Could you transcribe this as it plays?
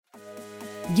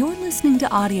You're listening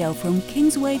to audio from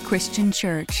Kingsway Christian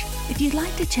Church. If you'd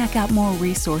like to check out more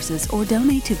resources or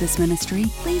donate to this ministry,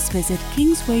 please visit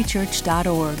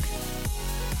kingswaychurch.org.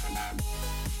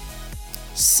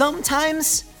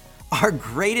 Sometimes our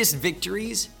greatest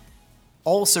victories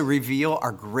also reveal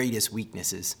our greatest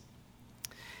weaknesses.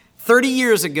 30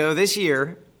 years ago this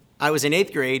year, I was in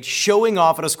 8th grade showing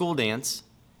off at a school dance,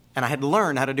 and I had to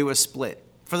learn how to do a split.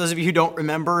 For those of you who don't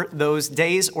remember those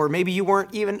days, or maybe you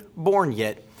weren't even born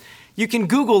yet, you can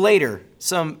Google later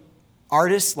some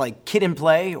artists like Kid and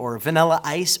Play or Vanilla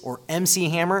Ice or MC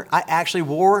Hammer. I actually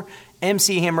wore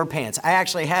MC Hammer pants. I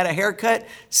actually had a haircut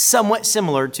somewhat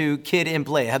similar to Kid and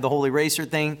Play. I had the whole eraser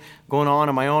thing going on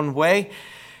in my own way.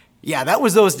 Yeah, that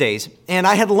was those days. And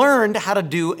I had learned how to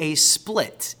do a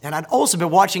split. And I'd also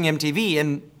been watching MTV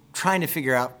and trying to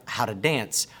figure out how to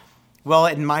dance. Well,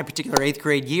 in my particular 8th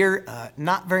grade year,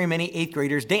 not very many 8th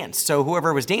graders danced. So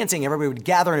whoever was dancing, everybody would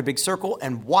gather in a big circle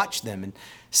and watch them and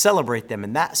celebrate them.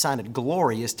 And that sounded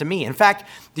glorious to me. In fact,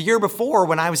 the year before,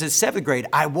 when I was in 7th grade,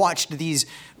 I watched these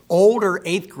older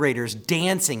 8th graders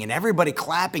dancing and everybody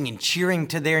clapping and cheering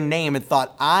to their name and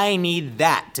thought, I need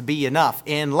that to be enough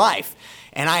in life.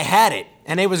 And I had it,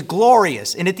 and it was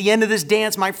glorious. And at the end of this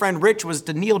dance, my friend Rich was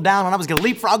to kneel down, and I was going to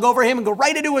leapfrog over him and go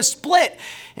right into a split.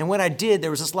 And when I did,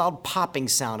 there was this loud popping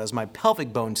sound as my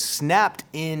pelvic bone snapped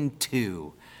in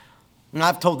two. And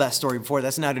I've told that story before.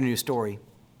 That's not a new story.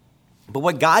 But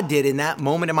what God did in that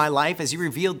moment in my life, as He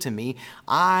revealed to me,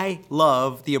 I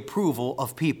love the approval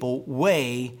of people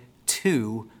way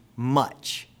too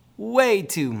much. Way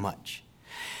too much.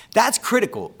 That's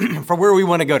critical for where we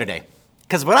want to go today.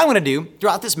 Because what I want to do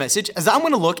throughout this message is I'm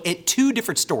going to look at two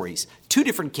different stories, two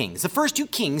different kings. The first two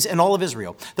kings in all of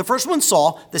Israel. The first one,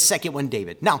 Saul. The second one,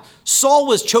 David. Now, Saul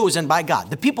was chosen by God.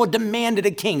 The people demanded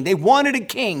a king. They wanted a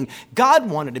king. God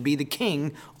wanted to be the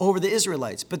king over the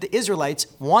Israelites. But the Israelites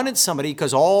wanted somebody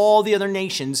because all the other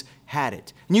nations had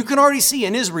it. And you can already see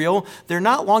in Israel, they're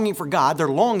not longing for God. They're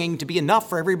longing to be enough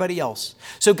for everybody else.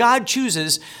 So God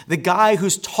chooses the guy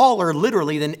who's taller,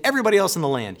 literally, than everybody else in the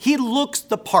land. He looks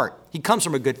the part. He comes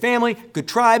from a good family, good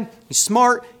tribe. He's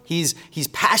smart. He's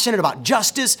passionate about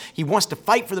justice. He wants to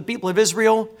fight for the people of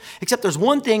Israel. Except there's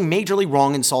one thing majorly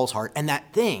wrong in Saul's heart. And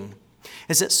that thing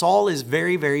is that Saul is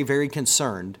very, very, very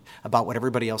concerned about what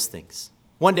everybody else thinks.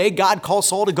 One day, God calls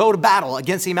Saul to go to battle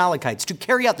against the Amalekites, to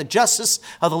carry out the justice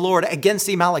of the Lord against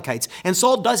the Amalekites. And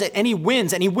Saul does it, and he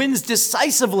wins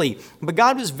decisively. But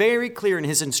God was very clear in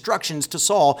His instructions to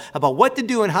Saul about what to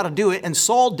do and how to do it, and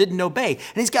Saul didn't obey.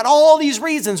 And he's got all these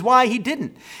reasons why he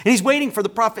didn't. And he's waiting for the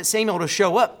prophet Samuel to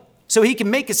show up so he can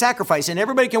make a sacrifice, and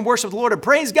everybody can worship the Lord and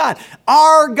praise God.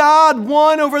 Our God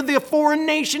won over the foreign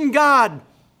nation God.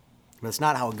 But that's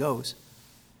not how it goes.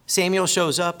 Samuel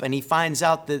shows up, and he finds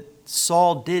out that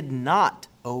Saul did not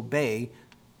obey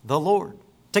the Lord.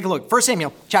 Take a look. 1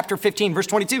 Samuel chapter 15, verse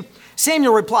 22.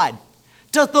 Samuel replied,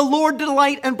 "Doth the Lord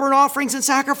delight in burnt offerings and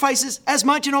sacrifices as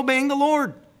much in obeying the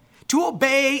Lord? To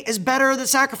obey is better than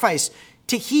sacrifice.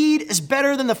 To heed is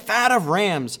better than the fat of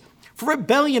rams. For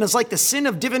rebellion is like the sin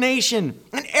of divination,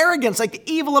 and arrogance like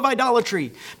the evil of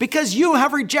idolatry. Because you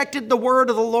have rejected the word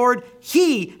of the Lord,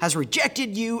 He has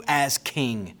rejected you as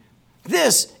king."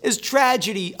 This is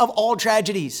tragedy of all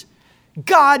tragedies.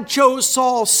 God chose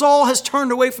Saul. Saul has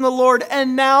turned away from the Lord,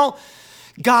 and now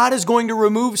God is going to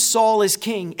remove Saul as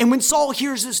king. And when Saul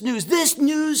hears this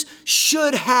news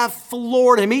should have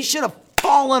floored him. He should have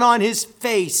fallen on his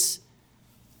face,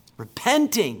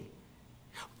 repenting.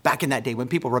 Back in that day, when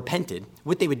people repented,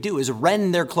 what they would do is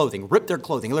rend their clothing, rip their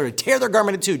clothing, literally tear their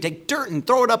garment in two, take dirt and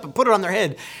throw it up and put it on their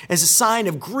head as a sign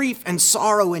of grief and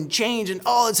sorrow and change. And,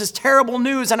 oh, it's this terrible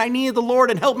news, and I need the Lord,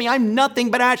 and help me. I'm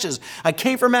nothing but ashes. I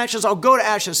came from ashes. I'll go to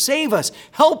ashes. Save us.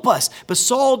 Help us. But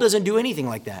Saul doesn't do anything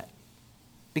like that,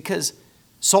 because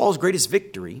Saul's greatest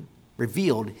victory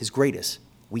revealed his greatest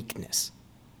weakness.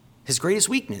 His greatest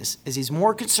weakness is he's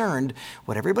more concerned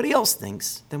what everybody else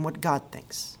thinks than what God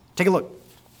thinks. Take a look.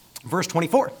 Verse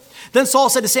 24. Then Saul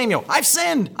said to Samuel, "I've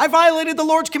sinned. I violated the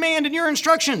Lord's command and your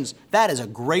instructions." That is a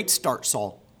great start,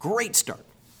 Saul. Great start.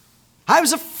 "I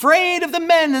was afraid of the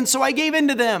men, and so I gave in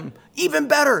to them." Even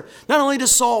better. Not only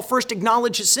does Saul first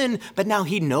acknowledge his sin, but now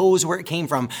he knows where it came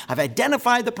from. I've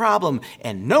identified the problem,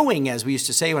 and knowing, as we used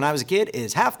to say when I was a kid,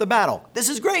 is half the battle. This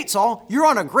is great, Saul. You're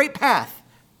on a great path.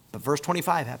 But verse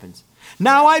 25 happens.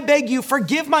 "Now I beg you,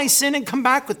 forgive my sin and come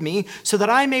back with me so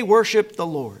that I may worship the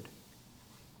Lord."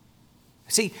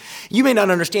 See, you may not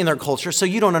understand their culture, so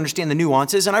you don't understand the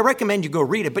nuances, and I recommend you go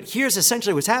read it, but here's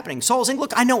essentially what's happening. Saul's saying,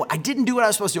 look, I know, I didn't do what I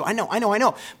was supposed to do. I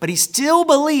know. But he still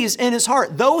believes in his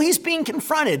heart, though he's being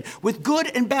confronted with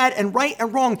good and bad and right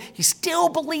and wrong, he still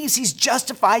believes he's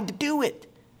justified to do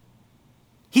it.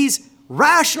 He's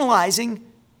rationalizing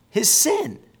his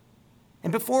sin.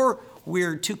 And before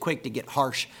we're too quick to get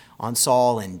harsh on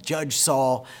Saul and judge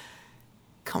Saul,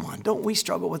 come on, don't we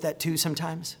struggle with that too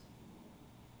sometimes?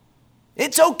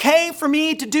 It's okay for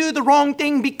me to do the wrong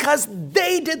thing because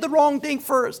they did the wrong thing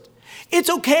first. It's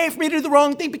okay for me to do the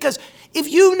wrong thing because if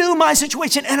you knew my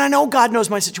situation, and I know God knows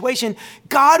my situation,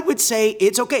 God would say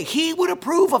it's okay. He would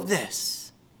approve of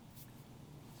this.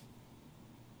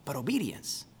 But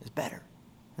obedience is better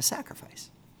than sacrifice.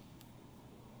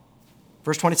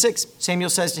 Verse 26, Samuel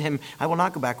says to him, I will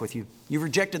not go back with you. You've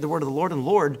rejected the word of the Lord, and the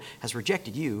Lord has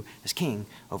rejected you as king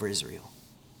over Israel.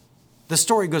 The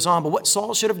story goes on, but what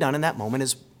Saul should have done in that moment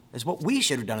is what we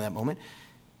should have done in that moment.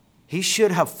 He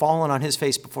should have fallen on his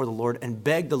face before the Lord and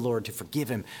begged the Lord to forgive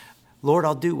him. Lord,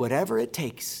 I'll do whatever it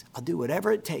takes. I'll do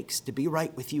whatever it takes to be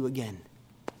right with you again.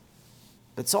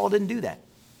 But Saul didn't do that.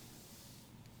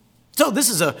 So this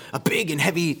is a big and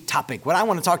heavy topic. What I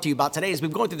want to talk to you about today is we've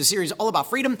been going through the series all about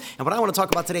freedom. And what I want to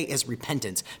talk about today is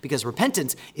repentance, because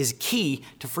repentance is key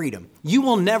to freedom. You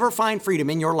will never find freedom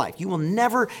in your life. You will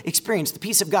never experience the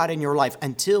peace of God in your life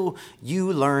until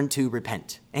you learn to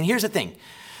repent. And here's the thing.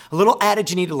 A little adage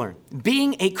you need to learn.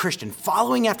 Being a Christian,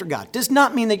 following after God, does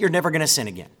not mean that you're never going to sin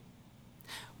again.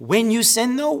 When you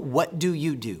sin, though, what do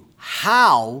you do?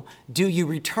 How do you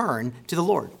return to the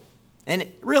Lord?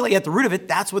 And really, at the root of it,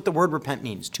 that's what the word repent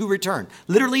means, to return.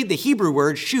 Literally, the Hebrew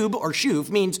word shub or shuv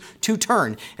means to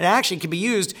turn. It actually can be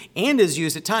used and is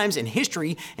used at times in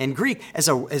history and Greek as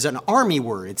an army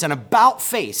word. It's an about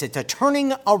face. It's a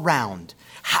turning around.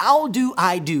 How do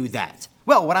I do that?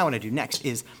 Well, what I want to do next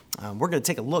is we're going to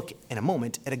take a look in a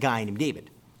moment at a guy named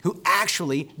David who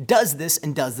actually does this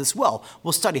and does this well.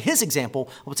 We'll study his example.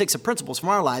 We'll take some principles from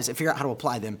our lives and figure out how to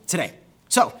apply them today.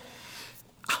 So,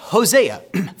 Hosea,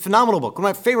 phenomenal book, one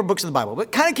of my favorite books in the Bible,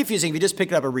 but kind of confusing if you just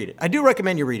pick it up and read it. I do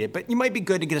recommend you read it, but you might be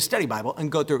good to get a study Bible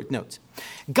and go through it with notes.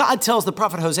 God tells the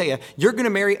prophet Hosea, you're going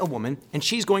to marry a woman and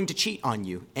she's going to cheat on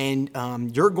you. And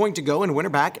you're going to go and win her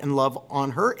back and love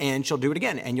on her and she'll do it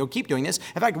again. And you'll keep doing this.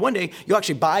 In fact, one day you'll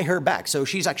actually buy her back. So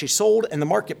she's actually sold in the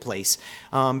marketplace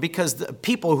because the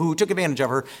people who took advantage of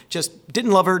her just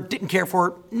didn't love her, didn't care for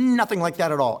her, nothing like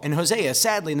that at all. And Hosea,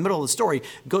 sadly, in the middle of the story,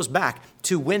 goes back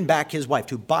to win back his wife,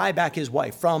 to buy back his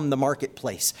wife from the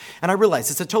marketplace. And I realize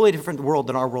it's a totally different world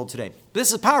than our world today. But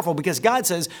this is powerful because God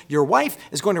says, your wife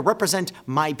is going to represent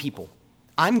my people.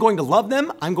 I'm going to love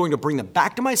them. I'm going to bring them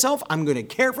back to myself. I'm going to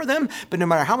care for them. But no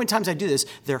matter how many times I do this,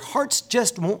 their hearts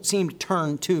just won't seem to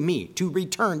turn to me, to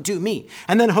return to me.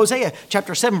 And then Hosea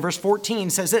chapter 7, verse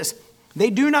 14 says this, they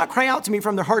do not cry out to me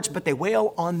from their hearts, but they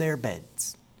wail on their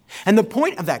beds. And the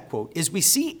point of that quote is we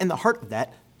see in the heart of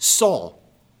that Saul.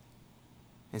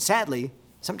 And sadly,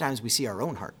 sometimes we see our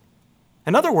own heart.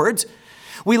 In other words,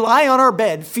 we lie on our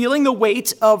bed feeling the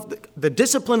weight of the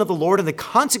discipline of the Lord and the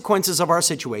consequences of our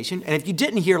situation. And if you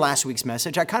didn't hear last week's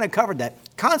message, I kind of covered that.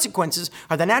 Consequences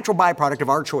are the natural byproduct of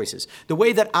our choices. The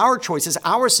way that our choices,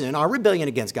 our sin, our rebellion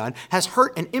against God has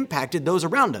hurt and impacted those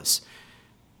around us.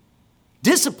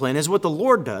 Discipline is what the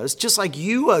Lord does, just like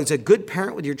you as a good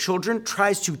parent with your children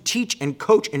tries to teach and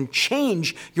coach and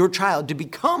change your child to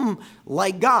become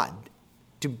like God,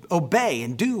 to obey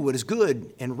and do what is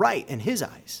good and right in his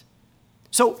eyes.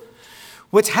 So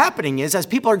what's happening is as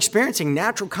people are experiencing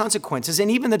natural consequences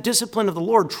and even the discipline of the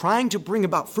Lord trying to bring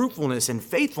about fruitfulness and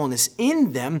faithfulness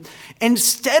in them,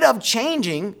 instead of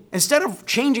changing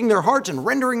their hearts and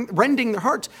rending their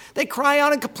hearts, they cry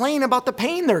out and complain about the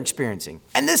pain they're experiencing.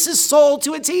 And this is Saul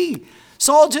to a T.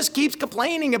 Saul just keeps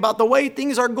complaining about the way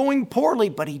things are going poorly,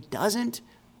 but he doesn't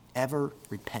ever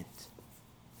repent.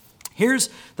 Here's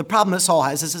the problem that Saul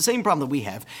has. It's the same problem that we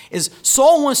have, is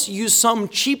Saul wants to use some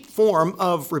cheap form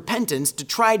of repentance to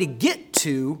try to get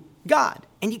to God.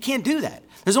 And you can't do that.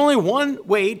 There's only one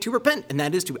way to repent, and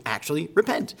that is to actually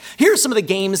repent. Here's some of the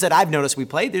games that I've noticed we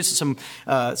play. There's some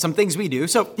things we do.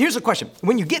 So here's a question.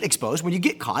 When you get exposed, when you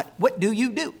get caught, what do you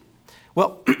do?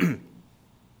 Well,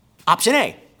 option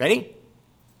A, ready?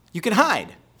 You can hide.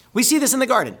 We see this in the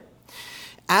garden.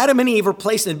 Adam and Eve are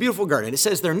placed in a beautiful garden. It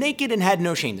says they're naked and had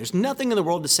no shame. There's nothing in the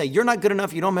world to say you're not good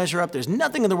enough, you don't measure up. There's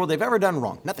nothing in the world they've ever done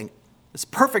wrong. Nothing. It's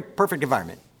perfect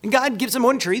environment. And God gives them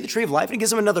one tree, the tree of life, and he gives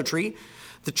them another tree,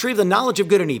 the tree of the knowledge of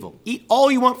good and evil. Eat all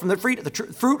you want from the fruit of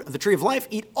the tree of life.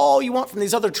 Eat all you want from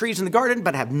these other trees in the garden,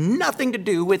 but have nothing to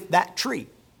do with that tree.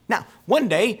 Now, one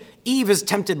day, Eve is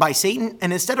tempted by Satan,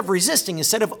 and instead of resisting,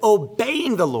 instead of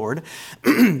obeying the Lord,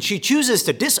 she chooses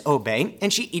to disobey,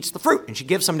 and she eats the fruit, and she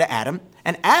gives some to Adam.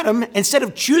 And Adam, instead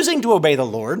of choosing to obey the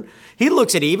Lord, he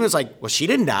looks at Eve and is like, well, she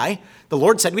didn't die. The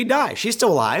Lord said we'd die. She's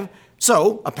still alive.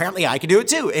 So apparently I can do it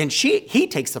too. And he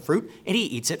takes the fruit, and he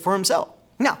eats it for himself.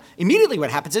 Now, immediately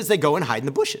what happens is they go and hide in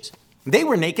the bushes. They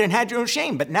were naked and had no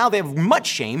shame, but now they have much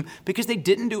shame because they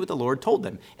didn't do what the Lord told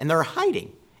them, and they're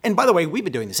hiding. And by the way, we've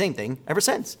been doing the same thing ever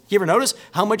since. You ever notice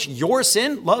how much your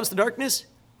sin loves the darkness?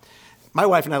 My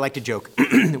wife and I like to joke.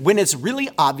 When it's really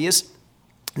obvious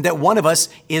that one of us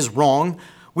is wrong,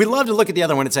 we love to look at the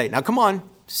other one and say, now come on,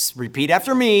 repeat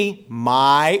after me.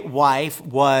 My wife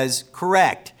was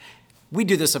correct. We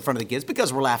do this in front of the kids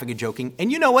because we're laughing and joking.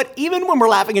 And you know what? Even when we're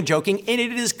laughing and joking, and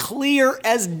it is clear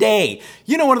as day.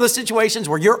 You know one of those situations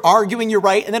where you're arguing you're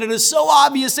right, and then it is so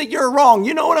obvious that you're wrong.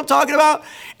 You know what I'm talking about?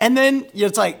 And then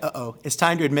it's like, uh-oh, it's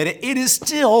time to admit it. It is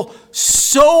still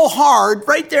so hard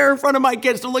right there in front of my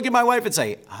kids to look at my wife and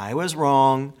say, I was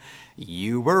wrong.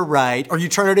 You were right. Or you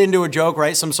turn it into a joke,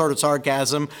 right? Some sort of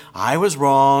sarcasm. I was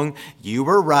wrong. You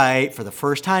were right for the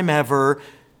first time ever.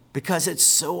 Because it's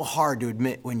so hard to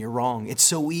admit when you're wrong. It's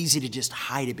so easy to just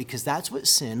hide it because that's what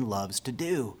sin loves to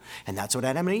do. And that's what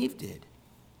Adam and Eve did.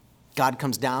 God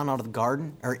comes down out of the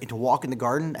garden, or to walk in the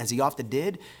garden as he often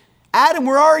did. Adam,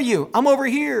 where are you? I'm over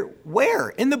here. Where?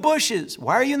 In the bushes.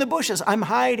 Why are you in the bushes? I'm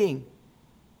hiding.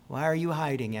 Why are you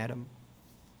hiding, Adam?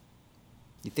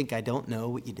 You think I don't know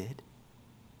what you did?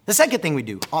 The second thing we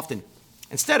do often,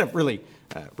 instead of really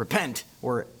repent,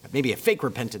 or maybe a fake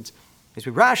repentance, is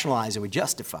we rationalize and we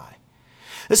justify.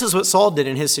 This is what Saul did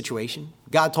in his situation.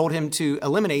 God told him to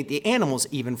eliminate the animals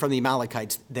even from the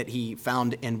Amalekites that he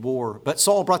found in war. But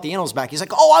Saul brought the animals back. He's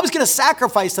like, I was going to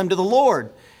sacrifice them to the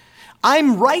Lord.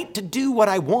 I'm right to do what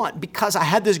I want because I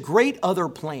had this great other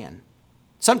plan.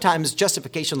 Sometimes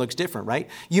justification looks different, right?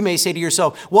 You may say to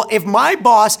yourself, well, if my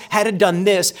boss had done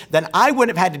this, then I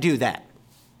wouldn't have had to do that.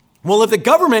 Well, if the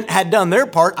government had done their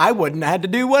part, I wouldn't have had to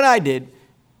do what I did.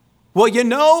 Well, you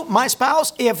know, my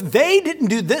spouse, if they didn't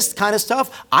do this kind of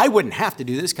stuff, I wouldn't have to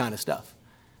do this kind of stuff.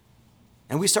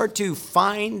 And we start to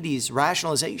find these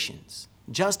rationalizations,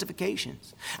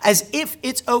 justifications, as if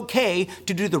it's okay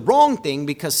to do the wrong thing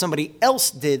because somebody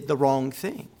else did the wrong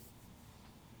thing.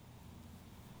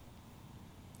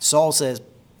 Saul says,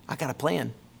 I got a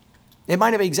plan. It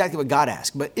might not be exactly what God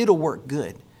asked, but it'll work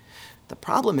good. The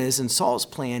problem is, in Saul's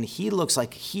plan, he looks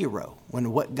like a hero,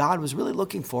 when what God was really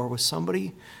looking for was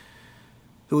somebody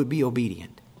who would be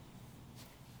obedient.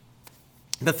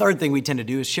 The third thing we tend to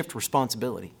do is shift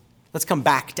responsibility. Let's come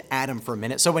back to Adam for a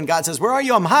minute. So when God says, where are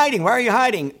you? I'm hiding. Where are you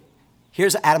hiding?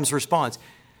 Here's Adam's response.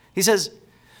 He says,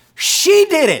 she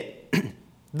did it.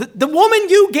 The woman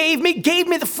you gave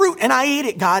me the fruit and I ate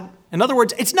it, God. In other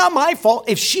words, it's not my fault.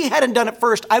 If she hadn't done it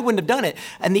first, I wouldn't have done it.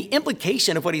 And the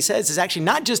implication of what he says is actually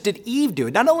not just did Eve do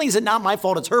it. Not only is it not my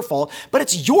fault, it's her fault, but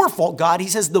it's your fault, God. He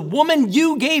says, the woman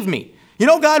you gave me. You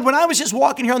know, God, when I was just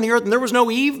walking here on the earth and there was no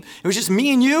Eve, it was just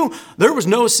me and you, there was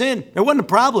no sin. It wasn't a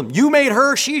problem. You made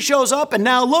her, she shows up, and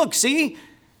now look, see?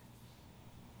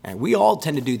 And we all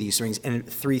tend to do these things, and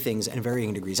three things in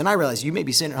varying degrees. And I realize you may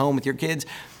be sitting at home with your kids.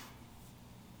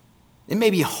 It may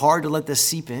be hard to let this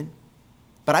seep in,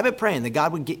 but I've been praying that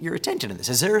God would get your attention to this.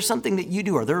 Is there something that you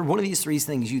do? Are there one of these three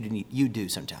things you do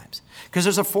sometimes? Because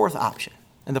there's a fourth option.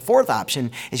 And the fourth option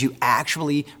is you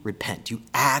actually repent. You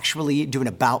actually do an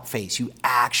about face. You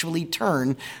actually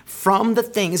turn from the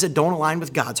things that don't align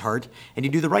with God's heart and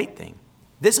you do the right thing.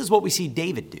 This is what we see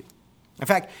David do. In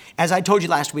fact, as I told you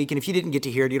last week, and if you didn't get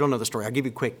to hear it, you don't know the story, I'll give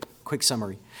you a quick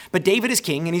summary. But David is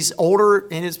king, and he's older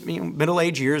in his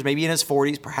middle-aged years, maybe in his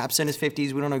 40s, perhaps in his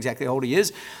 50s. We don't know exactly how old he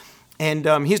is.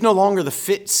 And he's no longer the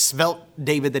fit, svelte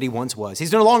David that he once was.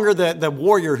 He's no longer the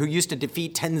warrior who used to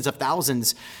defeat tens of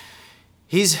thousands.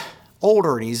 He's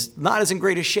older and he's not as in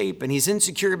great a shape and he's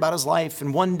insecure about his life.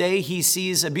 And one day he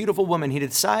sees a beautiful woman. He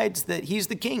decides that he's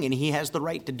the king and he has the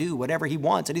right to do whatever he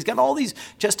wants. And he's got all these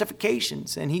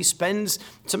justifications and he spends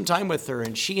some time with her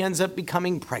and she ends up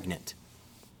becoming pregnant.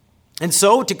 And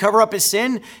so to cover up his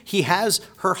sin, he has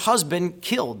her husband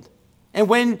killed. And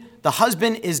when the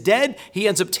husband is dead, he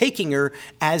ends up taking her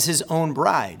as his own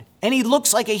bride. And he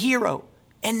looks like a hero.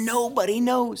 And nobody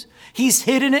knows. He's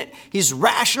hidden it. He's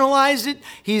rationalized it.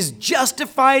 He's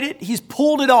justified it. He's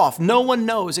pulled it off. No one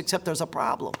knows except there's a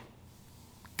problem.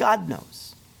 God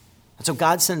knows. And so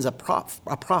God sends a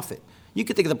prophet. You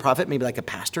could think of the prophet maybe like a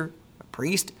pastor, a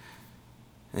priest.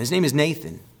 And his name is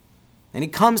Nathan. And he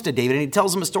comes to David and he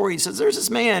tells him a story. He says, there's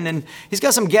this man and he's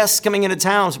got some guests coming into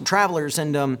town, some travelers,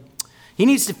 and he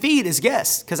needs to feed his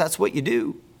guests because that's what you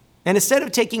do. And instead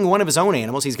of taking one of his own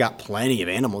animals, he's got plenty of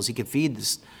animals he could feed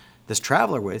this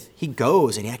traveler with. He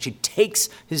goes and he actually takes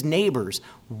his neighbor's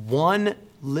one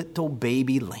little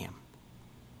baby lamb.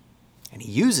 And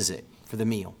he uses it for the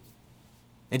meal.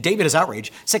 And David is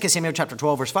outraged. 2 Samuel chapter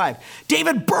 12, verse 5.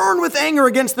 David burned with anger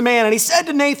against the man, and he said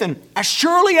to Nathan, as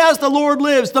surely as the Lord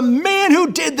lives, the man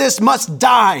who did this must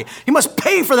die. He must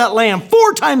pay for that lamb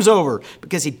 4 times over,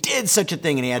 because he did such a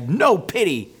thing and he had no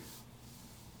pity.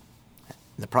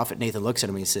 And the prophet Nathan looks at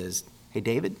him and he says, hey,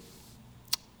 David,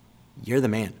 you're the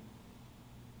man.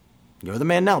 You're the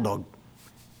man now, dog.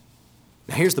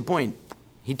 Now here's the point.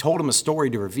 He told him a story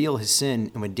to reveal his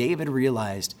sin, and when David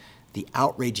realized the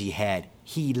outrage he had,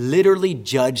 he literally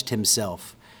judged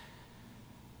himself.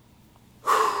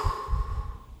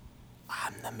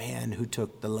 I'm the man who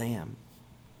took the lamb.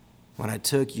 When I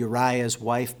took Uriah's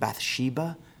wife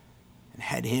Bathsheba and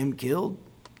had him killed.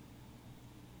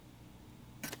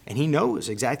 And he knows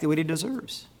exactly what he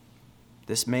deserves.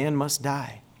 This man must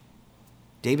die.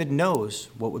 David knows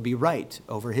what would be right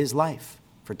over his life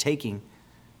for taking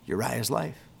Uriah's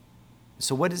life.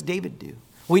 So what does David do?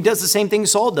 Well, he does the same thing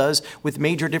Saul does with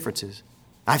major differences.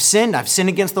 I've sinned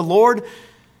against the Lord.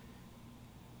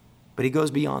 But he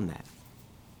goes beyond that.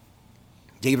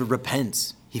 David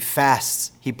repents, he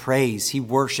fasts, he prays, he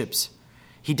worships,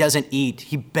 he doesn't eat,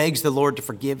 he begs the Lord to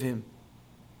forgive him.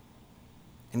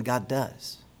 And God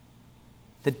does.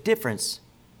 The difference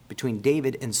between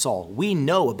David and Saul, we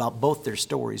know about both their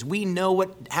stories. We know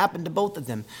what happened to both of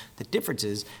them. The difference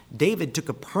is David took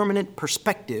a permanent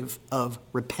perspective of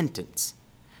repentance.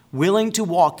 Willing to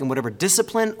walk in whatever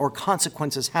discipline or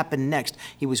consequences happen next.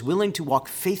 He was willing to walk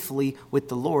faithfully with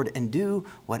the Lord and do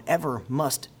whatever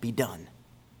must be done.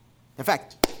 In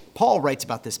fact, Paul writes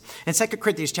about this in 2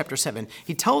 Corinthians chapter 7.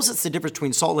 He tells us the difference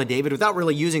between Saul and David without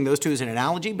really using those two as an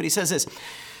analogy, but he says this,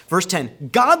 verse 10,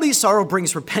 godly sorrow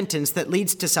brings repentance that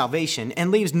leads to salvation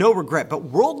and leaves no regret, but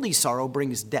worldly sorrow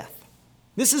brings death.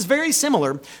 This is very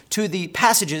similar to the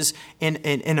passages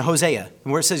in Hosea,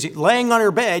 where it says, laying on your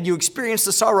bed, you experience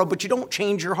the sorrow, but you don't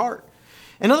change your heart.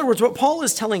 In other words, what Paul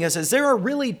is telling us is there are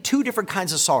really 2 different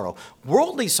kinds of sorrow.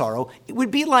 Worldly sorrow, it would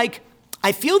be like,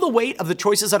 I feel the weight of the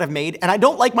choices that I've made, and I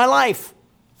don't like my life.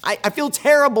 I feel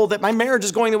terrible that my marriage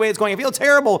is going the way it's going. I feel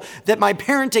terrible that my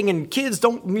parenting and kids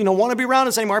don't, want to be around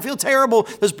us anymore. I feel terrible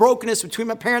there's brokenness between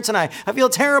my parents and I. I feel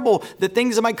terrible that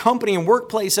things in my company and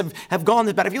workplace have gone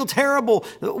this bad. I feel terrible,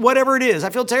 whatever it is. I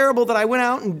feel terrible that I went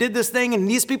out and did this thing and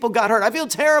these people got hurt. I feel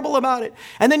terrible about it.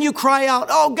 And then you cry out,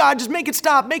 oh God, just make it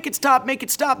stop, make it stop, make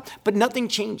it stop. But nothing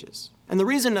changes. And the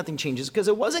reason nothing changes is because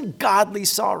it wasn't godly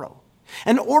sorrow.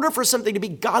 In order for something to be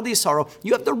godly sorrow,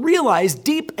 you have to realize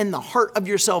deep in the heart of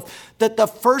yourself that the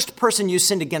first person you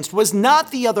sinned against was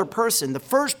not the other person. The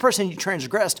first person you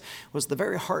transgressed was the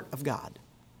very heart of God.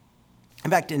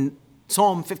 In fact, in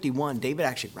Psalm 51, David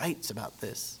actually writes about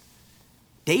this.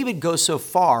 David goes so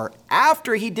far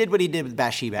after he did what he did with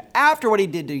Bathsheba, after what he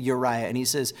did to Uriah, and he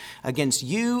says, against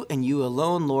you and you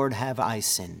alone, Lord, have I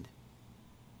sinned.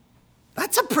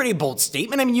 That's a pretty bold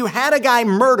statement. I mean, you had a guy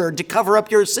murdered to cover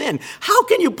up your sin. How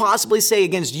can you possibly say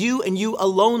against you and you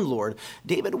alone, Lord?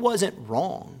 David wasn't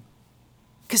wrong.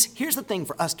 Because here's the thing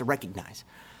for us to recognize.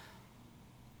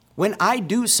 When I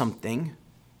do something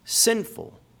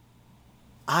sinful,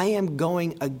 I am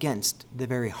going against the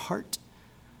very heart,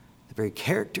 the very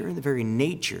character, and the very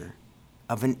nature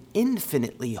of an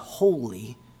infinitely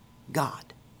holy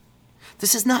God.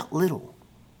 This is not little.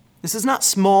 This is not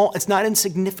small. It's not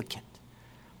insignificant.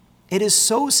 It is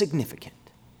so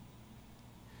significant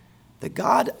that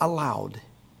God allowed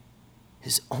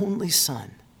his only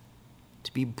son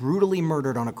to be brutally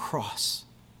murdered on a cross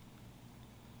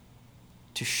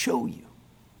to show you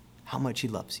how much he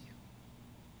loves you.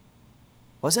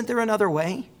 Wasn't there another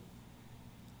way?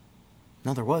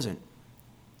 No, there wasn't.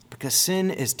 Because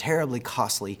sin is terribly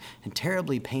costly and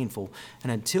terribly painful. And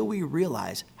until we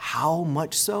realize how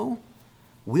much so,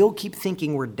 we'll keep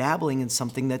thinking we're dabbling in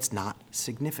something that's not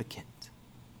significant.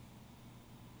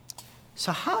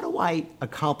 So how do I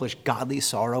accomplish godly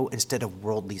sorrow instead of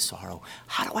worldly sorrow?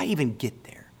 How do I even get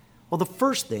there? Well, the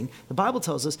first thing, the Bible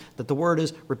tells us that the word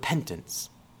is repentance.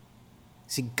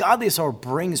 See, godly sorrow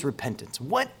brings repentance.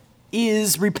 What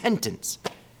is repentance?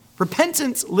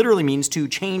 Repentance literally means to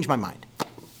change my mind.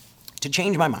 To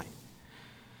change my mind.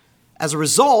 As a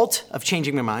result of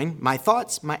changing my mind, my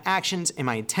thoughts, my actions, and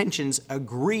my intentions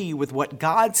agree with what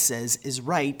God says is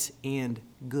right and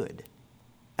good.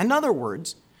 In other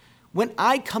words, when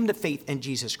I come to faith in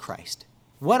Jesus Christ,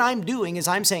 what I'm doing is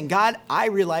I'm saying, God, I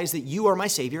realize that you are my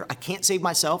Savior. I can't save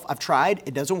myself. I've tried.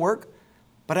 It doesn't work.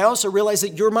 But I also realize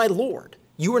that you're my Lord.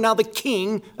 You are now the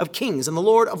King of kings and the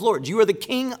Lord of lords. You are the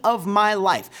King of my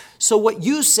life. So what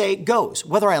you say goes,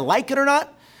 whether I like it or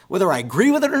not, whether I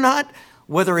agree with it or not,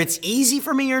 whether it's easy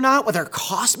for me or not, whether it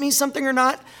costs me something or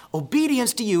not,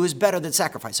 obedience to you is better than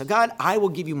sacrifice. So God, I will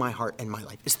give you my heart and my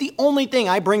life. It's the only thing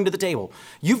I bring to the table.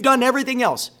 You've done everything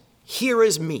else. Here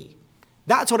is me.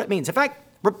 That's what it means. In fact,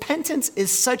 repentance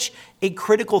is such a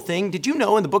critical thing. Did you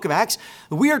know in the book of Acts,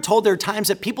 we are told there are times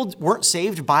that people weren't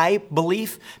saved by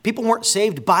belief. People weren't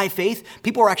saved by faith.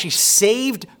 People were actually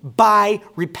saved by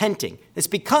repenting. It's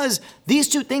because these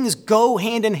two things go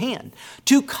hand in hand.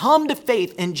 To come to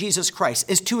faith in Jesus Christ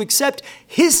is to accept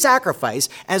his sacrifice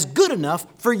as good enough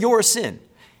for your sin.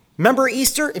 Remember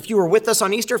Easter? If you were with us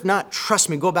on Easter, if not, trust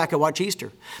me, go back and watch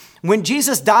Easter. When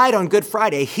Jesus died on Good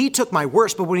Friday, he took my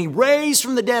worst, but when he raised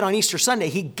from the dead on Easter Sunday,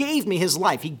 he gave me his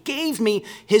life. He gave me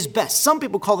his best. Some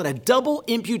people call it a double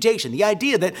imputation, the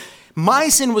idea that my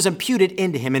sin was imputed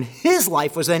into him and his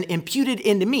life was then imputed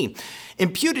into me.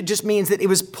 Imputed just means that it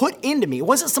was put into me. It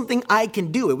wasn't something I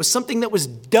can do. It was something that was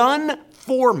done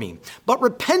for me. But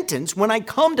repentance, when I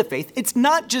come to faith, it's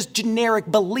not just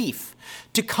generic belief.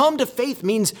 To come to faith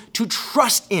means to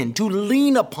trust in, to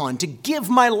lean upon, to give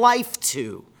my life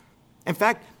to. In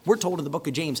fact, we're told in the book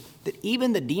of James that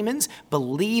even the demons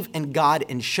believe in God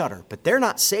and shudder, but they're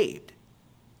not saved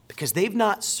because they've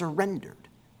not surrendered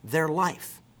their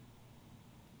life.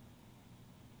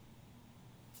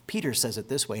 Peter says it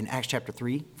this way in Acts chapter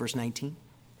 3, verse 19.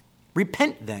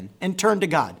 Repent then and turn to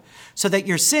God so that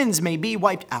your sins may be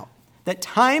wiped out, that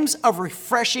times of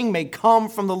refreshing may come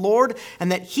from the Lord,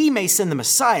 and that he may send the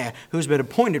Messiah who has been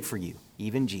appointed for you,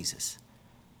 even Jesus.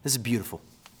 This is beautiful.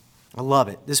 I love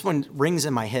it. This one rings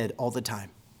in my head all the time.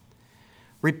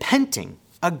 Repenting,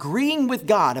 agreeing with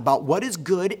God about what is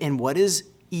good and what is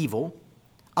evil,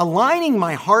 aligning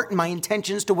my heart and my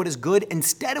intentions to what is good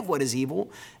instead of what is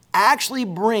evil, actually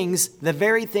brings the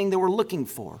very thing that we're looking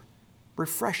for,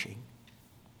 refreshing,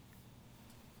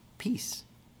 peace,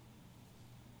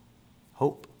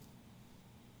 hope,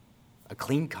 a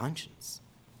clean conscience.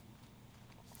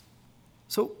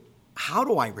 So how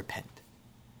do I repent?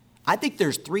 I think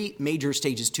there's three major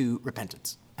stages to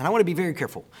repentance, and I want to be very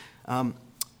careful.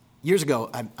 Years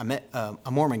ago, I met a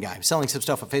Mormon guy selling some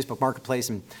stuff on Facebook Marketplace,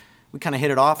 and we kind of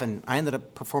hit it off, and I ended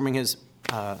up performing his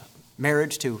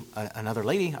marriage to another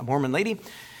lady, a Mormon lady.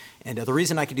 And the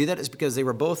reason I could do that is because they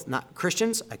were both not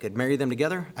Christians. I could marry them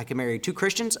together. I could marry two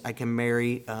Christians. I can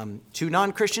marry two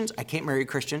non-Christians. I can't marry a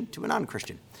Christian to a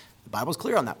non-Christian. The Bible's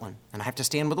clear on that one, and I have to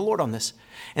stand with the Lord on this.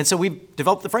 And so we've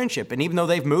developed the friendship, and even though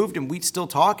they've moved, and we still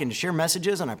talk and share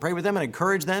messages, and I pray with them and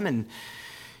encourage them, and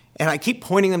I keep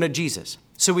pointing them to Jesus.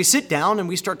 So we sit down and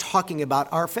we start talking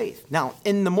about our faith. Now,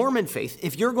 in the Mormon faith,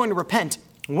 if you're going to repent,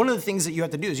 one of the things that you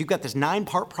have to do is you've got this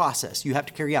 9-part process you have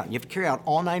to carry out. You have to carry out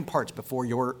all 9 parts before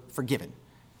you're forgiven.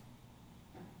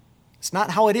 It's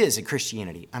not how it is in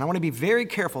Christianity. And I want to be very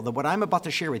careful that what I'm about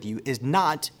to share with you is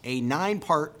not a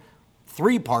 9-part,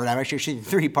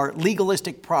 3-part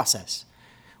legalistic process.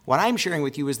 What I'm sharing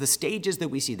with you is the stages that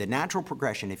we see, the natural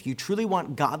progression. If you truly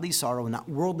want godly sorrow and not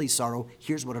worldly sorrow,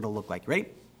 here's what it'll look like,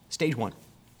 right? Stage 1,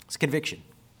 it's conviction.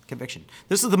 Conviction.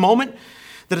 This is the moment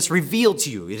that it's revealed to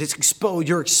you. It is exposed.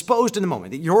 You're exposed in the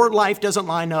moment that your life doesn't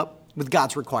line up with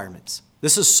God's requirements.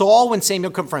 This is Saul when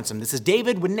Samuel confronts him. This is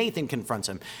David when Nathan confronts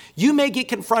him. You may get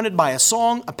confronted by a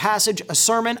song, a passage, a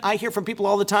sermon. I hear from people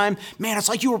all the time, man, it's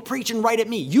like you were preaching right at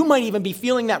me. You might even be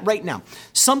feeling that right now.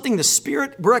 Something the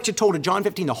Spirit, we're actually told in John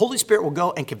 15, the Holy Spirit will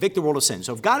go and convict the world of sin.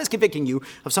 So if God is convicting you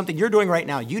of something you're doing right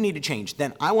now, you need to change.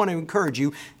 Then I want to encourage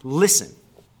you, listen.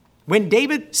 When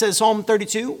David says Psalm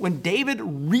 32, when David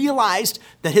realized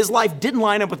that his life didn't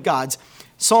line up with God's,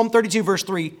 Psalm 32, verse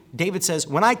 3, David says,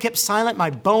 when I kept silent, my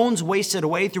bones wasted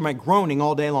away through my groaning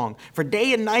all day long. For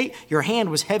day and night, your hand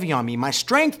was heavy on me. My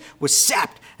strength was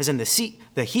sapped as in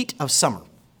the heat of summer.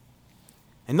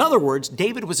 In other words,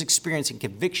 David was experiencing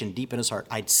conviction deep in his heart.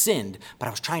 I'd sinned, but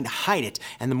I was trying to hide it.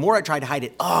 And the more I tried to hide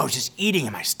it, it was just eating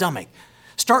in my stomach.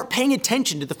 Start paying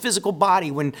attention to the physical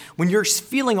body. When you're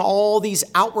feeling all these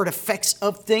outward effects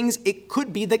of things, it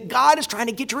could be that God is trying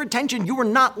to get your attention. You are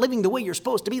not living the way you're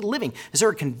supposed to be living. Is there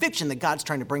a conviction that God's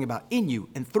trying to bring about in you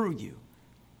and through you?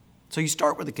 So you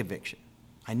start with a conviction.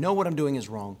 I know what I'm doing is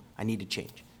wrong. I need to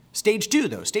change. Stage 2,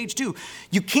 though. Stage 2,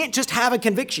 you can't just have a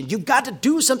conviction. You've got to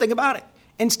do something about it.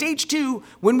 And stage 2,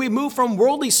 when we move from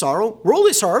worldly sorrow,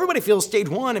 everybody feels stage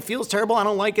 1, it feels terrible, I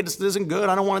don't like it, this isn't good,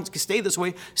 I don't want it to stay this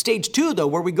way. Stage 2, though,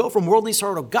 where we go from worldly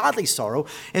sorrow to godly sorrow,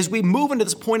 is we move into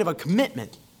this point of a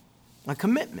commitment. A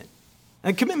commitment.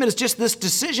 And commitment is just this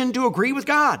decision to agree with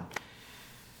God.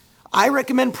 I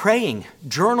recommend praying,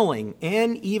 journaling,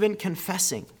 and even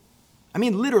confessing. I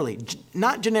mean, literally,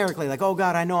 not generically, like, oh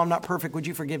God, I know I'm not perfect, would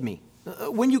you forgive me?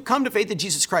 When you come to faith in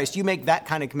Jesus Christ, you make that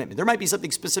kind of commitment. There might be something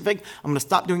specific. I'm going to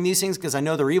stop doing these things because I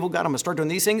know they're evil, God. I'm going to start doing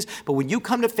these things. But when you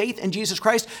come to faith in Jesus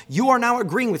Christ, you are now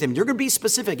agreeing with him. You're going to be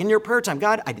specific in your prayer time.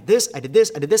 God, I did this, I did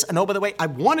this, I did this. And oh, by the way, I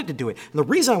wanted to do it. And the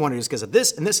reason I wanted it is because of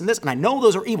this and this and this. And I know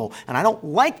those are evil. And I don't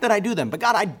like that I do them. But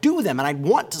God, I do them and I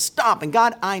want to stop. And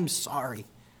God, I'm sorry.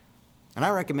 And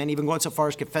I recommend even going so far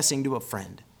as confessing to a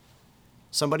friend.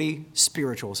 Somebody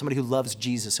spiritual, somebody who loves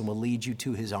Jesus and will lead you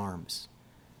to his arms.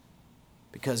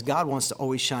 Because God wants to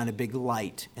always shine a big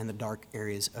light in the dark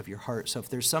areas of your heart. So if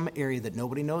there's some area that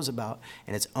nobody knows about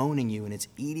and it's owning you and it's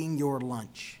eating your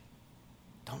lunch,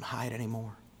 don't hide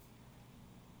anymore.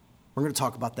 We're going to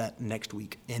talk about that next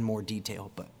week in more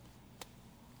detail. But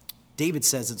David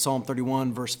says in Psalm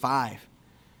 31, verse 5,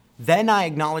 "Then I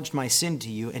acknowledged my sin to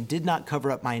you and did not cover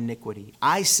up my iniquity.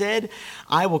 I said,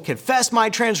 I will confess my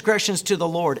transgressions to the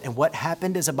Lord." And what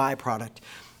happened as a byproduct?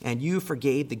 "And you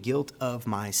forgave the guilt of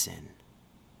my sin."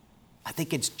 I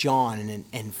think it's John, and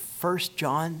in 1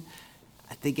 John,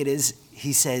 I think it is,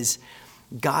 he says,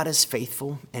 God is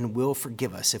faithful and will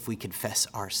forgive us if we confess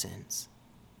our sins.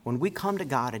 When we come to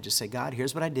God and just say, God,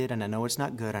 here's what I did, and I know it's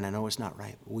not good, and I know it's not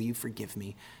right. Will you forgive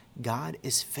me? God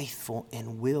is faithful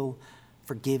and will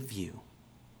forgive you.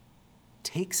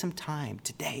 Take some time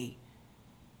today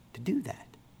to do that.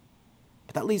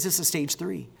 But that leads us to stage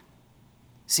 3.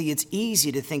 See, it's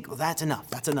easy to think, well, that's enough.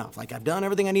 That's enough. Like, I've done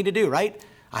everything I need to do, right?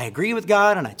 I agree with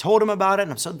God, and I told him about it,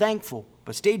 and I'm so thankful.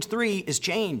 But stage 3 is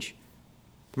change.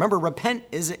 Remember, repent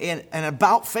is an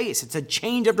about face. It's a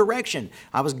change of direction.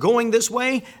 I was going this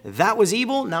way. That was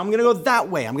evil. Now I'm going to go that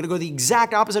way. I'm going to go the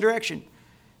exact opposite direction.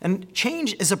 And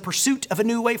change is a pursuit of a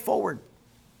new way forward.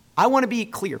 I want to be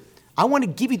clear. I want to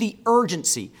give you the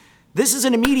urgency. This is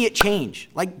an immediate change.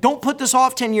 Like, don't put this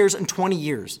off 10 years and 20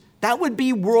 years. That would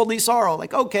be worldly sorrow.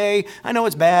 Like, okay, I know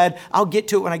it's bad. I'll get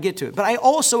to it when I get to it. But I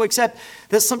also accept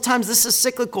that sometimes this is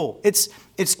cyclical. It's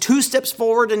 2 steps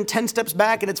forward and 10 steps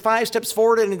back, and it's 5 steps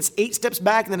forward, and it's 8 steps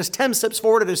back, and then it's 10 steps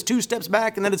forward, and it's 2 steps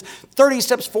back, and then it's 30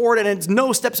 steps forward, and it's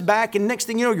no steps back. And next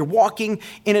thing you know, you're walking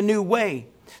in a new way.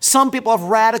 Some people have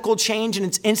radical change and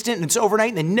it's instant and it's overnight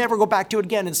and they never go back to it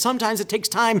again. And sometimes it takes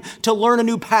time to learn a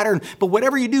new pattern. But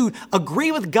whatever you do,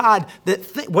 agree with God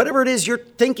that whatever it is you're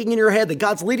thinking in your head that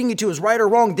God's leading you to is right or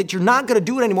wrong, that you're not going to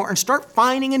do it anymore, and start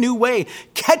finding a new way,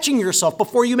 catching yourself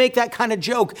before you make that kind of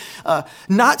joke,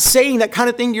 not saying that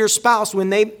kind of thing to your spouse when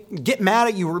they get mad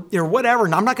at you or whatever.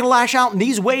 And I'm not going to lash out in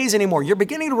these ways anymore. You're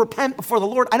beginning to repent before the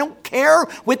Lord. I don't care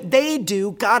what they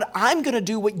do. God, I'm going to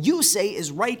do what you say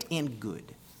is right and good.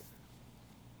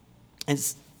 And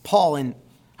Paul,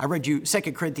 I read you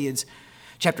 2 Corinthians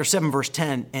chapter 7, verse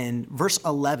 10, and verse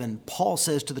 11, Paul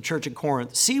says to the church at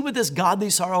Corinth, "See what this godly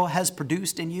sorrow has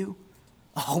produced in you?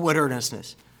 Oh, what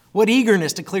earnestness, what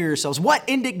eagerness to clear yourselves, what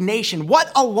indignation,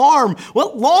 what alarm,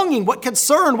 what longing, what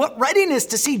concern, what readiness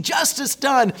to see justice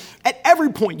done. At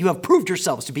every point you have proved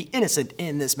yourselves to be innocent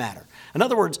in this matter." In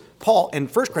other words, Paul in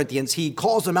 1 Corinthians, he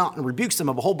calls them out and rebukes them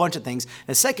of a whole bunch of things.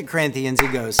 In 2 Corinthians, he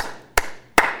goes,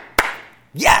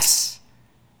 yes!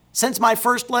 Since my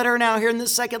first letter, now here in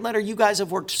this second letter, you guys have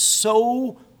worked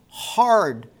so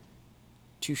hard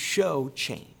to show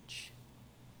change.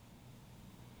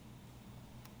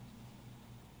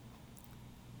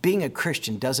 Being a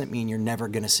Christian doesn't mean you're never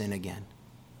going to sin again.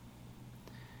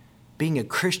 Being a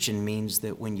Christian means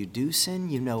that when you do sin,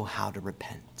 you know how to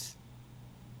repent.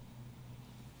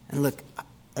 And look,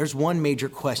 there's one major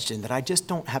question that I just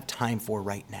don't have time for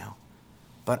right now,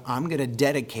 but I'm going to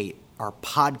dedicate our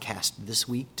podcast this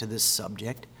week to this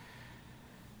subject.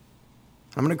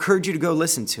 I'm going to encourage you to go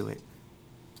listen to it.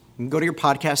 You can go to your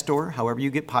podcast store, however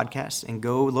you get podcasts, and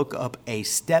go look up A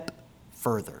Step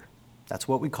Further. That's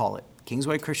what we call it.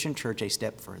 Kingsway Christian Church, A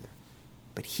Step Further.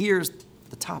 But here's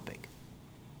the topic.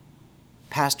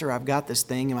 Pastor, I've got this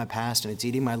thing in my past and it's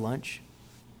eating my lunch.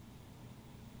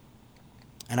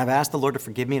 And I've asked the Lord to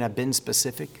forgive me and I've been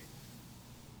specific.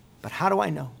 But how do I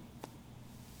know?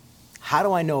 How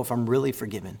do I know if I'm really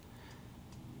forgiven?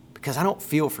 Because I don't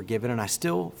feel forgiven and I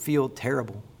still feel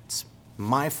terrible. It's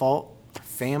my fault. Our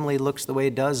family looks the way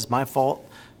it does. It's my fault.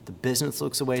 The business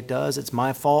looks the way it does. It's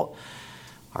my fault.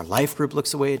 Our life group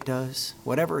looks the way it does.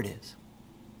 Whatever it is.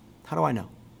 How do I know?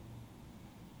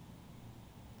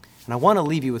 And I want to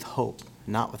leave you with hope,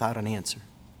 not without an answer.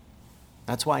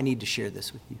 That's why I need to share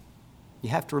this with you.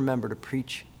 You have to remember to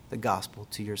preach the gospel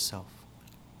to yourself.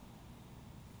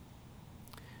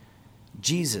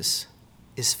 Jesus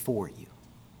is for you.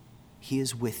 He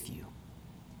is with you,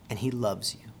 and he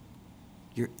loves you.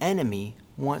 Your enemy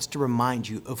wants to remind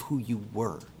you of who you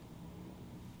were.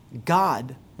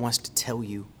 God wants to tell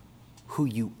you who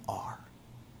you are.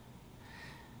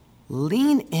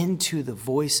 lean into the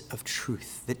voice of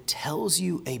truth that tells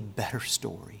you a better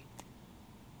story.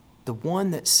 The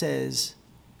one that says,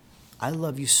 I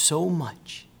love you so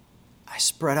much, I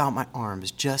spread out my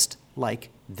arms just like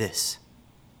this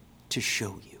to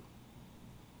show you.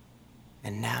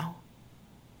 And now,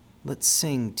 let's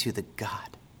sing to the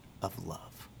God of love.